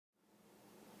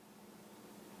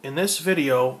In this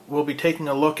video, we'll be taking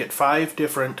a look at 5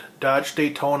 different Dodge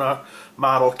Daytona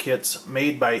model kits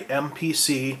made by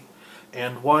MPC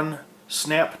and 1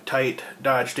 snap-tight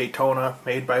Dodge Daytona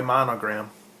made by Monogram.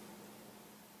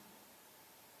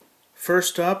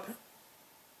 First up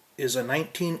is a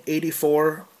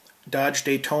 1984 Dodge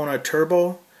Daytona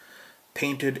Turbo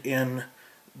painted in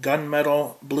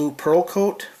gunmetal blue pearl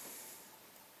coat.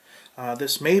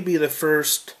 This may be the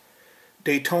first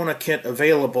Daytona kit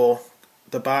available.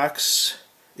 The box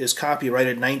is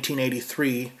copyrighted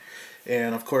 1983,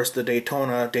 and of course the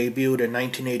Daytona debuted in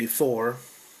 1984.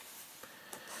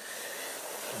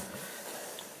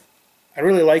 I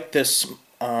really like this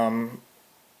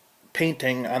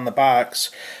painting on the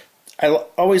box. I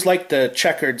always liked the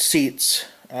checkered seats.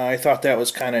 I thought that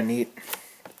was kind of neat.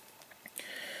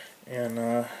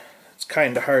 And it's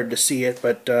kind of hard to see it,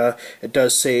 but it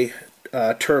does say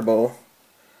Turbo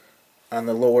on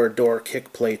the lower door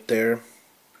kick plate there.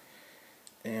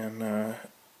 And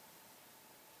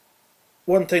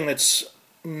one thing that's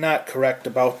not correct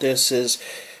about this is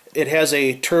it has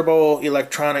a turbo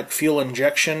electronic fuel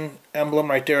injection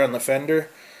emblem right there on the fender,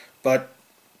 but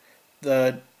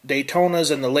the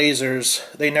Daytonas and the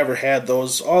Lasers, they never had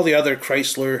those. All the other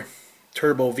Chrysler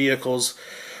turbo vehicles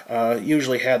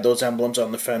usually had those emblems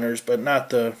on the fenders, but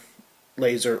not the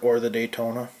Laser or the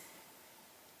Daytona.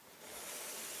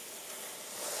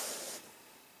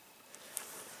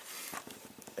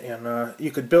 And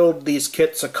you could build these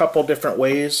kits a couple different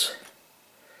ways.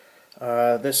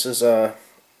 This is a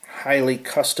highly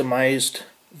customized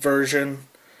version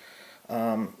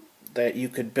that you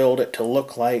could build it to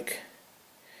look like.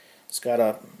 It's got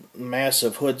a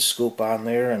massive hood scoop on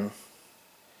there and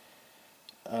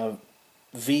a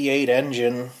V8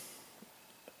 engine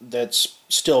that's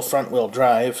still front-wheel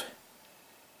drive,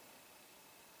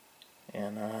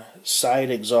 and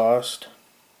side exhaust.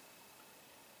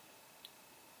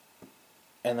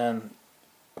 And then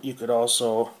you could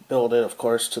also build it, of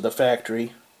course, to the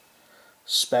factory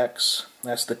specs.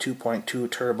 That's the 2.2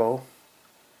 turbo.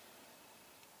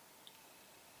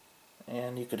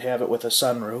 And you could have it with a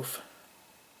sunroof.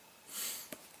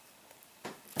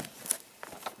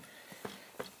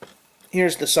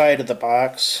 Here's the side of the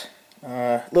box.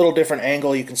 Little different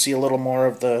angle. You can see a little more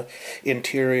of the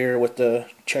interior with the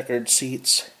checkered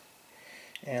seats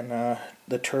and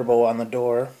the turbo on the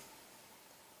door.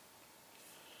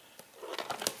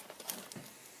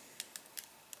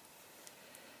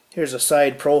 Here's a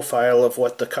side profile of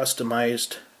what the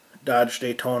customized Dodge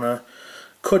Daytona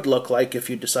could look like if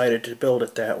you decided to build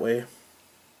it that way.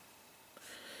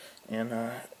 And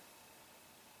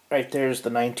right there's the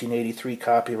 1983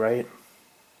 copyright.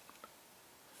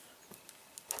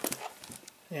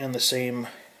 And the same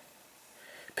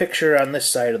picture on this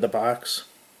side of the box.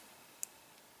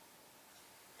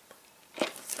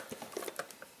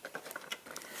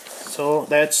 So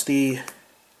that's the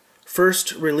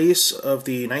first release of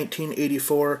the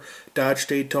 1984 Dodge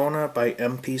Daytona by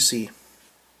MPC.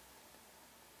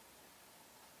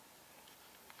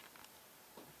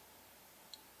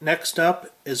 Next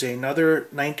up is another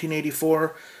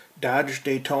 1984 Dodge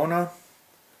Daytona.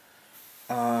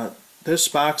 This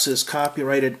box is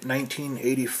copyrighted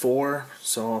 1984,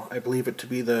 so I believe it to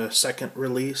be the second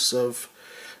release of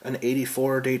an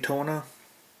 84 Daytona.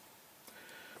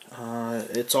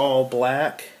 It's all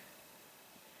black,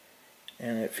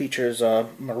 and it features a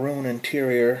maroon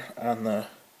interior on the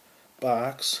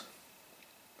box.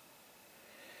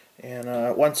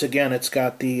 And once again, it's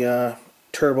got the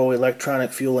turbo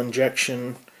electronic fuel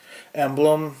injection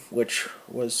emblem, which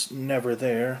was never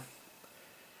there.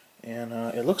 And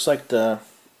it looks like the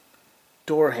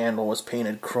door handle was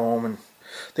painted chrome, and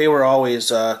they were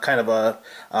always kind of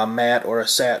a matte or a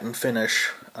satin finish,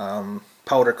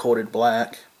 powder coated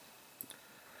black.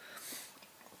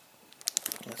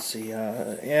 Let's see,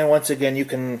 and once again you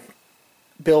can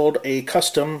build a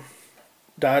custom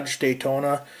Dodge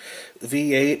Daytona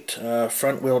V8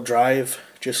 front-wheel drive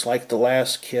just like the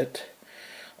last kit.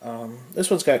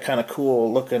 This one's got kind of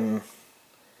cool looking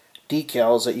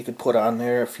decals that you could put on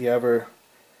there if you ever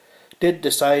did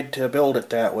decide to build it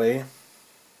that way.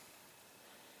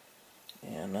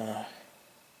 And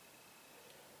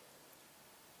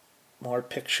more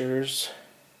pictures.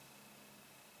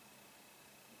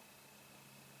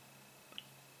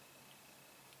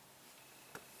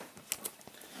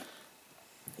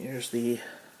 Here's the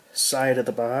side of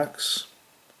the box.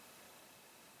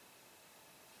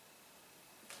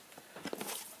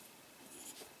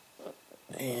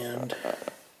 And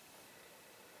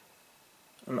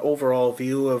an overall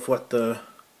view of what the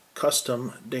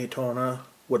custom Daytona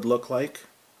would look like.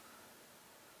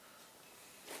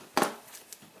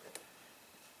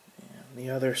 The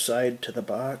other side to the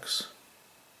box.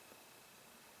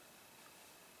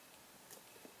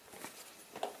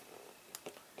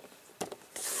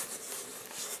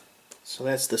 So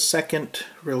that's the second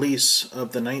release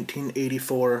of the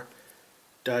 1984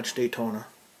 Dodge Daytona.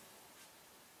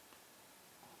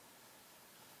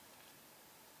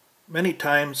 Many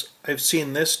times I've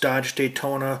seen this Dodge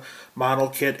Daytona model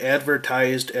kit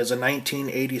advertised as a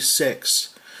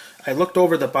 1986. I looked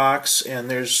over the box and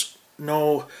there's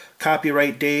no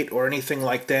copyright date or anything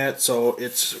like that, so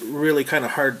it's really kind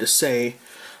of hard to say.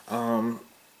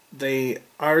 They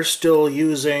are still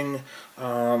using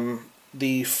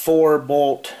the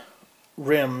 4-bolt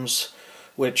rims,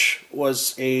 which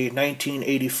was a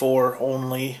 1984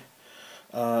 only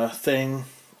thing.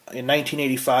 In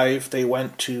 1985 they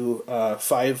went to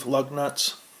 5 lug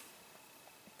nuts.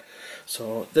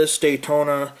 So this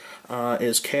Daytona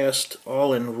is cast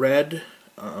all in red.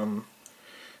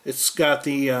 It's got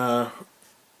the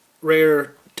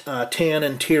rare tan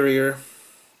interior.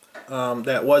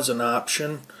 That was an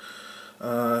option.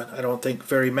 I don't think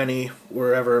very many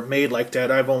were ever made like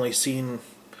that. I've only seen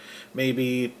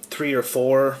maybe 3 or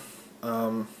 4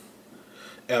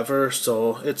 ever,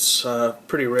 so it's a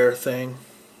pretty rare thing.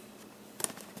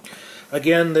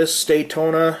 Again, this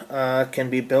Daytona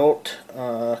can be built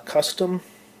custom.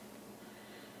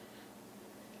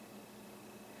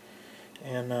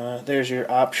 And there's your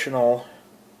optional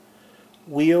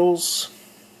wheels.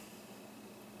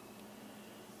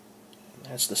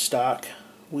 That's the stock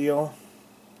wheel.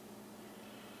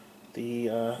 The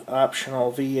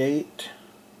optional V8.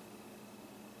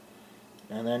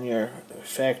 And then your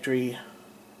factory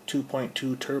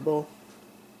 2.2 turbo.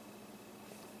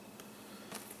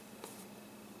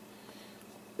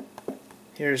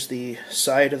 Here's the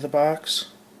side of the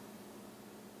box.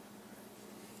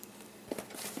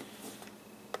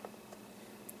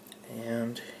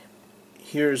 And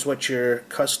here's what your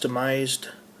customized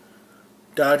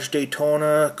Dodge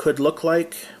Daytona could look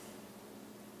like.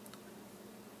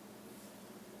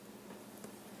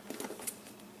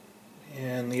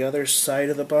 And the other side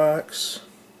of the box.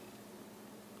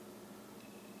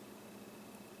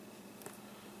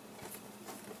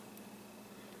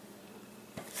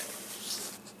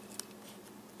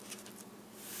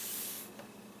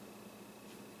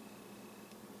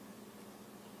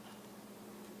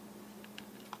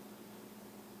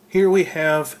 Here we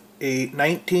have a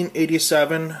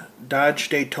 1987 Dodge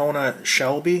Daytona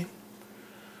Shelby.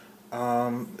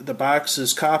 The box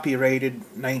is copyrighted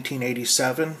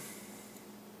 1987.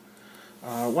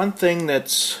 One thing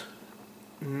that's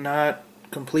not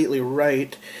completely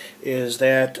right is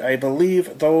that I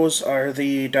believe those are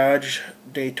the Dodge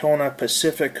Daytona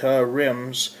Pacifica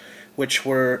rims, which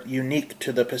were unique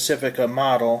to the Pacifica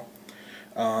model.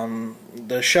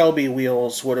 The Shelby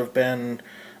wheels would have been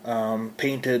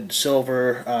painted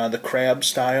silver, the crab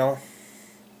style,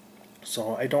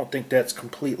 so I don't think that's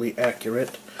completely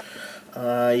accurate.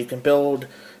 You can build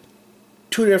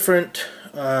 2 different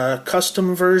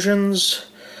custom versions.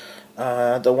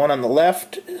 The one on the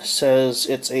left says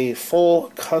it's a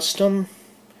full custom.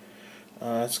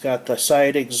 It's got the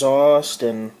side exhaust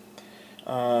and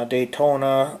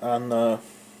Daytona on the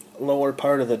lower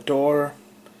part of the door,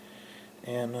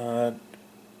 and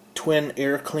twin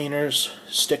air cleaners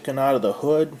sticking out of the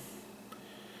hood.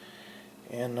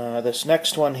 And this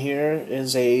next one here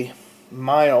is a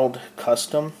mild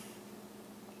custom.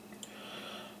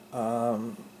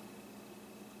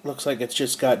 Looks like it's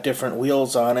just got different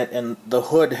wheels on it, and the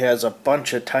hood has a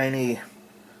bunch of tiny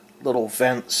little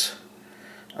vents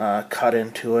cut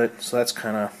into it, so that's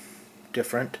kind of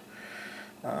different.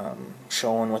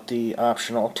 Showing with the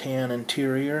optional tan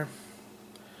interior.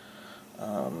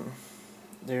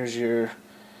 There's your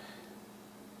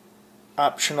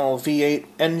optional V8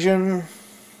 engine,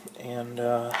 and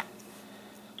a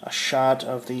shot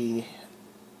of the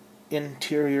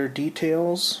interior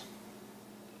details.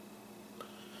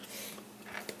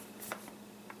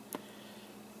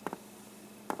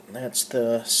 That's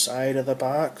the side of the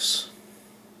box.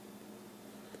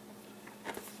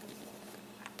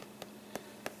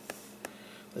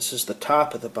 This is the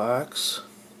top of the box.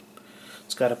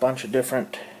 It's got a bunch of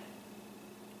different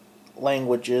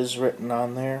languages written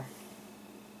on there.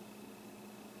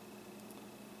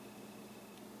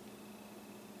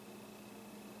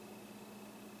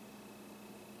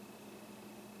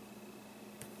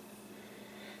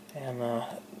 And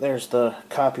there's the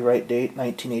copyright date,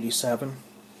 1987.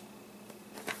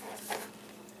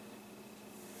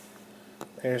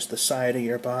 There's the side of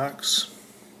your box.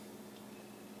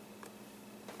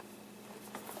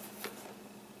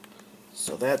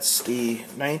 So that's the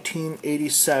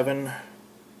 1987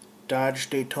 Dodge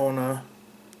Daytona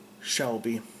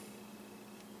Shelby.